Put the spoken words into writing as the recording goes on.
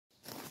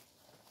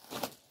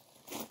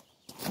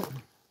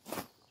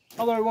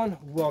Hello everyone,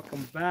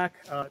 welcome back.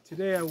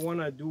 Today I want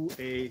to do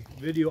a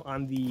video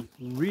on the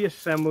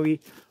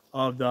reassembly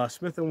of the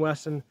Smith &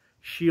 Wesson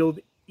Shield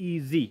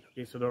EZ.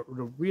 Okay, so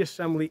the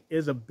reassembly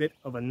is a bit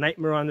of a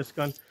nightmare on this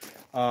gun.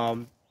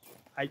 I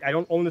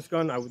don't own this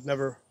gun. I would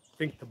never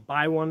think to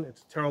buy one.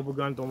 It's a terrible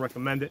gun, don't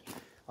recommend it.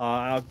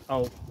 You're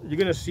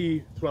going to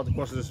see throughout the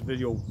course of this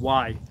video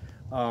why.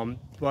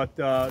 But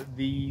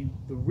the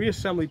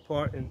reassembly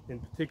part in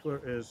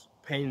particular is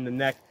pain in the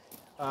neck.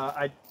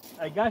 I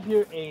got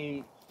here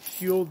a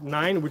Shield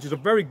 9, which is a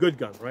very good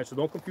gun, right? So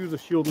don't confuse the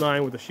Shield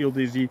 9 with the Shield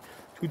EZ. Two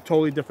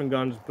totally different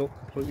guns, built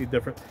completely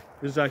different.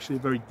 This is actually a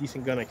very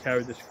decent gun. I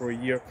carried this for a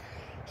year.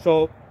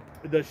 So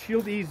the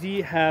Shield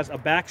EZ has a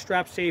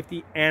backstrap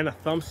safety and a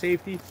thumb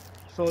safety.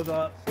 So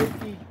the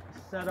safety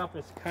setup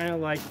is kind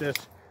of like this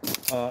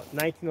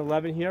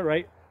 1911 here,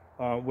 right?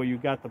 Where you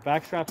got the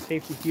backstrap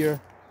safety here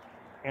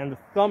and the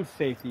thumb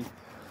safety.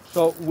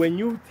 So when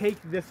you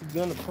take this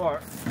gun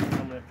apart, I'm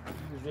gonna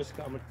use this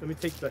gun. Let me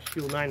take the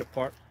Shield 9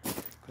 apart.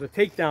 The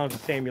takedown is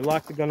the same. You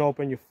lock the gun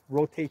open, you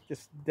rotate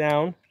this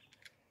down,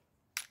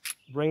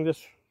 bring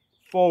this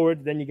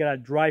forward, then you gotta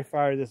dry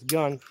fire this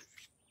gun,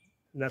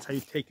 and that's how you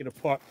take it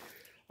apart.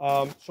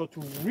 So to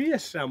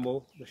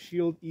reassemble the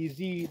Shield EZ,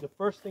 the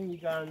first thing you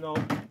gotta know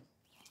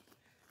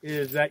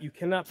is that you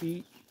cannot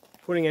be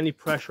putting any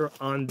pressure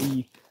on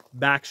the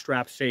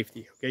backstrap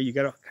safety. Okay, you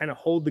gotta kind of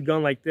hold the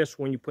gun like this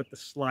when you put the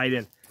slide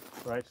in,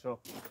 right? So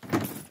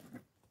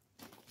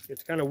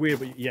it's kind of weird,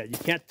 but yeah, you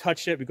can't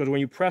touch it because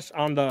when you press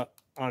on the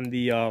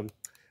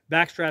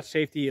backstrap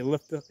safety, it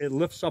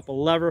lifts up a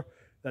lever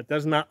that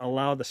does not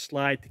allow the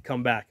slide to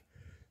come back.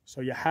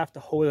 So you have to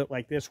hold it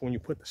like this when you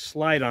put the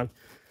slide on.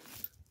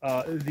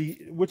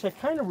 Which I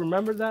kind of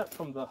remember that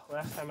from the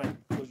last time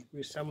I was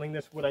reassembling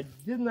this. What I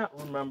did not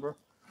remember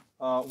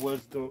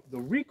was the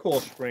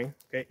recoil spring.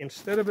 Okay,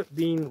 instead of it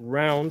being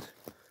round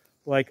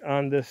like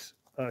on this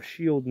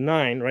Shield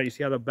 9, right? You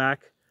see how the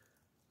back,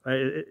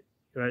 right?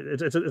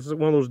 It's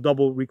one of those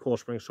double recoil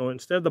springs. So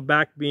instead of the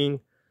back being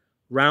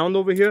round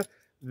over here,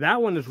 that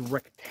one is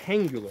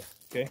rectangular.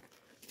 Okay,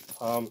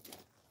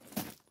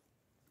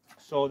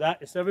 so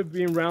that instead of it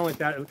being round like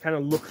that, it kind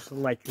of looks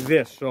like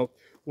this. So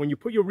when you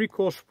put your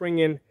recoil spring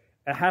in,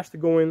 it has to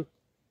go in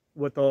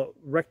with a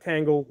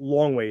rectangle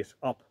long ways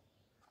up,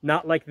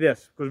 not like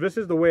this, because this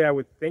is the way I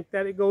would think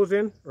that it goes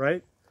in,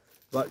 right?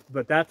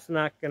 But that's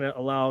not going to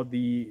allow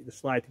the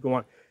slide to go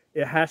on.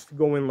 It has to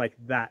go in like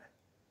that.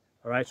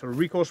 All right, so the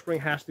recoil spring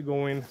has to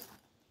go in.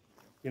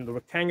 The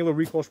rectangular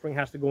recoil spring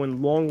has to go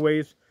in long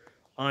ways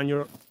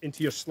on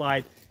into your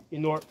slide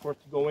in order for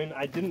it to go in.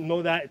 I didn't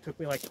know that. It took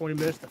me like 20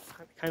 minutes to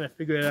kind of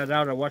figure that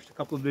out. I watched a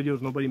couple of videos.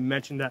 Nobody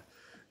mentioned that.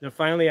 Then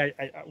finally,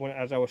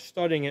 as I was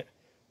studying it,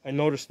 I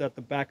noticed that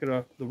the back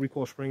of the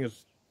recoil spring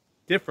is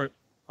different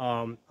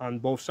on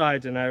both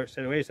sides. And I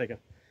said, wait a second,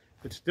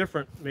 if it's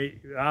different,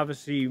 it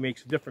obviously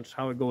makes a difference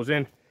how it goes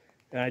in.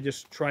 And I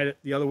just tried it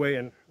the other way,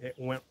 and it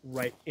went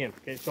right in.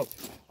 Okay, so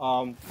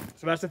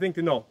that's the thing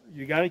to know.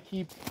 You got to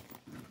keep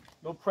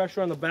no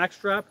pressure on the back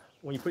strap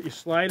when you put your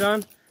slide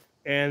on,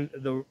 and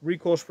the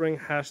recoil spring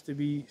has to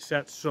be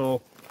set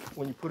so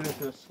when you put it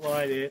into the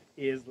slide, it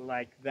is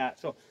like that.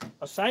 So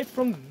aside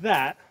from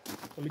that,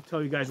 let me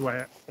tell you guys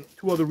why.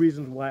 One other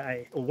reason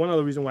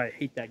why I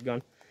hate that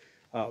gun.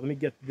 Let me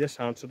get this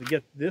on. So to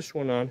get this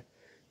one on,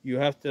 you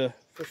have to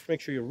first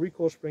make sure your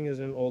recoil spring is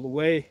in all the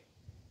way.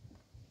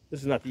 This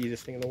is not the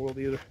easiest thing in the world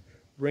either.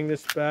 Bring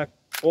this back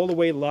all the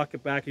way, lock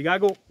it back. You gotta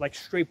go like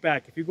straight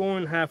back. If you're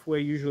going halfway,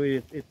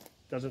 usually it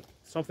doesn't,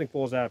 something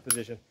falls out of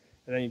position,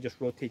 and then you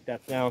just rotate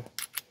that down.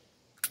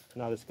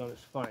 Now this gun is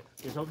fine.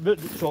 Okay,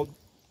 so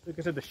like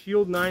I said, the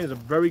Shield 9 is a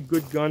very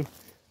good gun,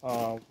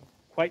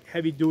 quite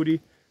heavy duty.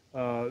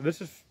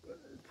 This is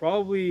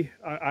probably,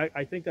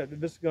 I think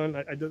that this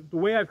gun, the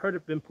way I've heard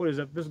it been put is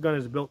that this gun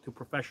is built to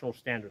professional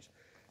standards.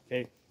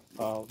 Okay,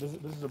 this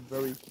is a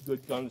very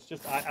good gun. It's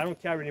just I don't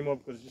carry it anymore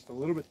because it's just a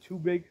little bit too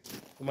big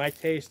for my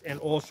taste, and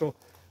also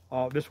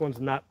this one's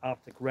not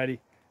optic ready.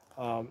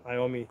 I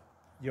only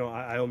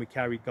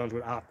carry guns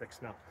with optics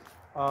now.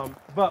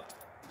 But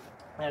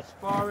as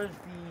far as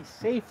the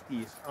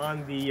safeties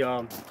on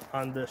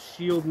the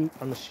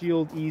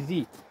Shield EZ,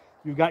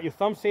 you got your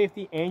thumb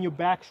safety and your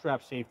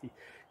backstrap safety.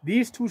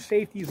 These two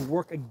safeties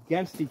work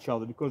against each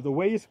other because the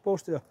way you're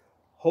supposed to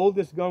hold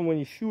this gun when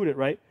you shoot it,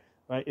 right,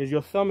 is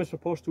your thumb is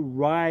supposed to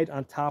ride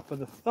on top of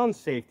the thumb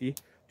safety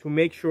to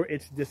make sure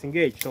it's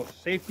disengaged. So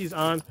safety's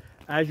on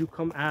as you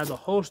come out of the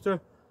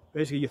holster.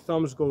 Basically, your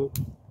thumbs go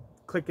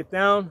click it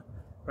down,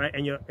 right,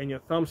 and your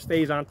thumb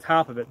stays on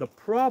top of it. The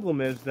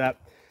problem is that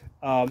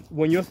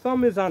when your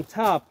thumb is on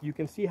top, you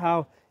can see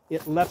how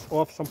it lets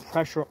off some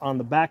pressure on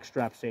the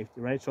backstrap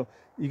safety, right? So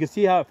you can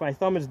see how if my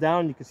thumb is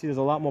down, you can see there's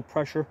a lot more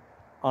pressure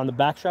on the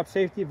backstrap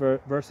safety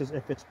versus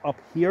if it's up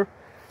here.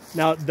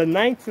 Now, the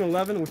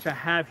 1911, which I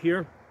have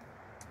here,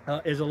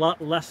 is a lot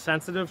less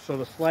sensitive, so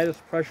the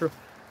slightest pressure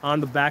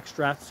on the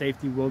backstrap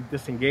safety will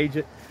disengage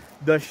it.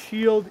 The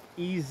Shield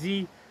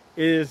EZ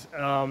is,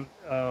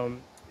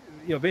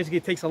 basically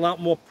it takes a lot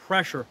more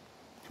pressure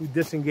to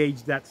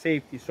disengage that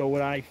safety. So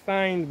what I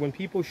find when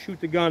people shoot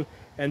the gun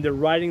and they're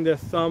riding their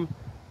thumb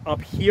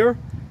up here,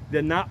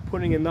 they're not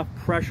putting enough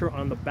pressure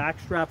on the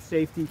backstrap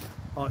safety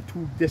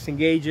to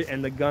disengage it,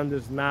 and the gun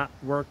does not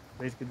work.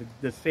 Basically,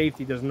 the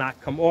safety does not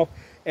come off.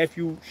 If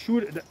you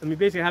shoot it, I mean,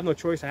 basically I have no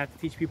choice. I have to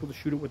teach people to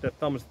shoot it with their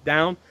thumbs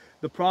down.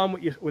 The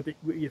problem with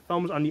your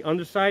thumbs on the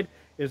underside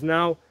is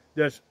now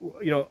there's,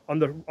 you know,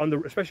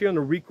 especially on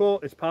the recoil,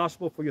 it's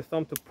possible for your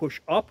thumb to push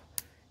up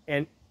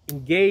and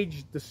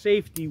engage the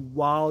safety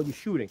while you're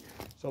shooting.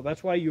 So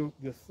that's why your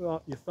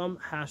thumb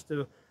has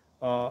to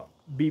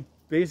be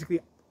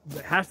basically,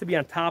 it has to be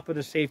on top of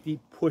the safety,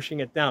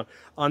 pushing it down.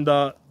 On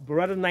the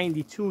Beretta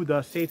 92,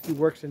 the safety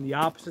works in the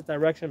opposite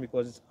direction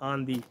because it's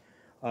on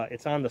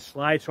the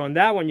slide. So on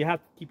that one, you have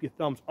to keep your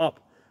thumbs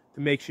up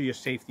to make sure your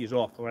safety is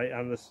off. All right,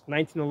 on this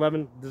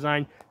 1911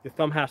 design, your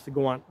thumb has to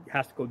go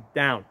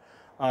down.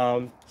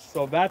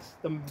 So that's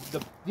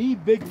the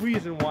big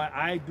reason why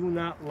I do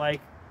not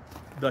like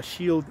the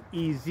Shield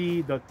EZ.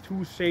 The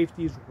two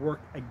safeties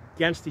work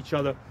against each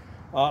other.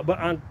 But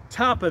on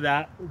top of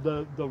that,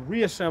 the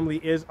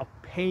reassembly is a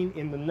pain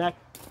in the neck,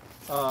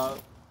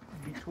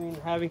 between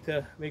having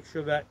to make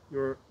sure that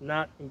you're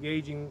not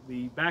engaging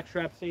the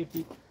backstrap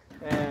safety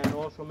and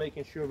also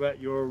making sure that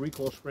your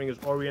recoil spring is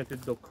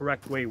oriented the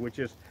correct way, which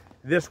is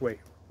this way,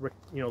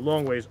 you know,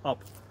 long ways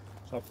up.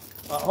 So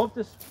I hope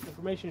this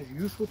information is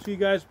useful to you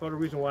guys. Part of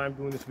the reason why I'm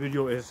doing this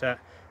video is that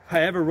if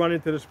I ever run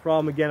into this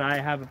problem again, I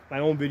have my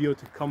own video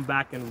to come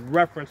back and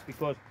reference,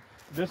 because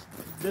this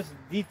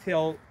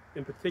detail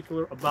in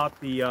particular about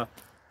the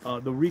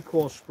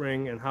recoil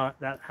spring and how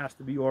that has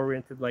to be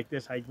oriented like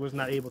this, I was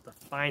not able to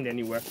find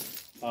anywhere.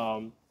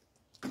 So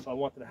I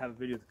wanted to have a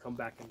video to come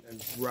back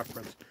and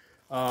reference.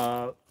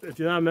 If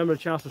you're not a member of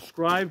the channel,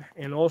 subscribe,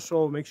 and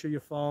also make sure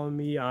you're following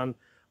me on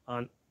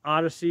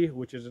Odyssey,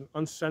 which is an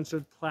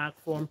uncensored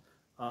platform.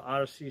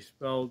 Odyssey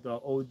spelled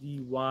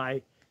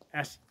O-D-Y-S-E-E.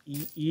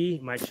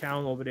 My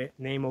channel over there,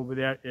 name over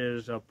there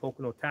is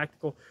Pocono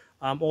Tactical.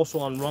 I'm also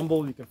on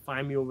Rumble. You can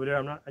find me over there.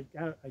 I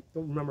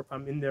don't remember if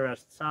I'm in there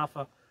as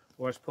Safa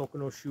or as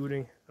Pocono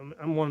Shooting.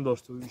 I'm one of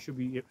those two. You should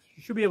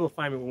be able to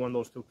find me with one of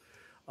those two.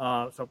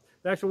 So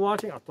thanks for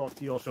watching. I'll talk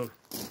to you all soon.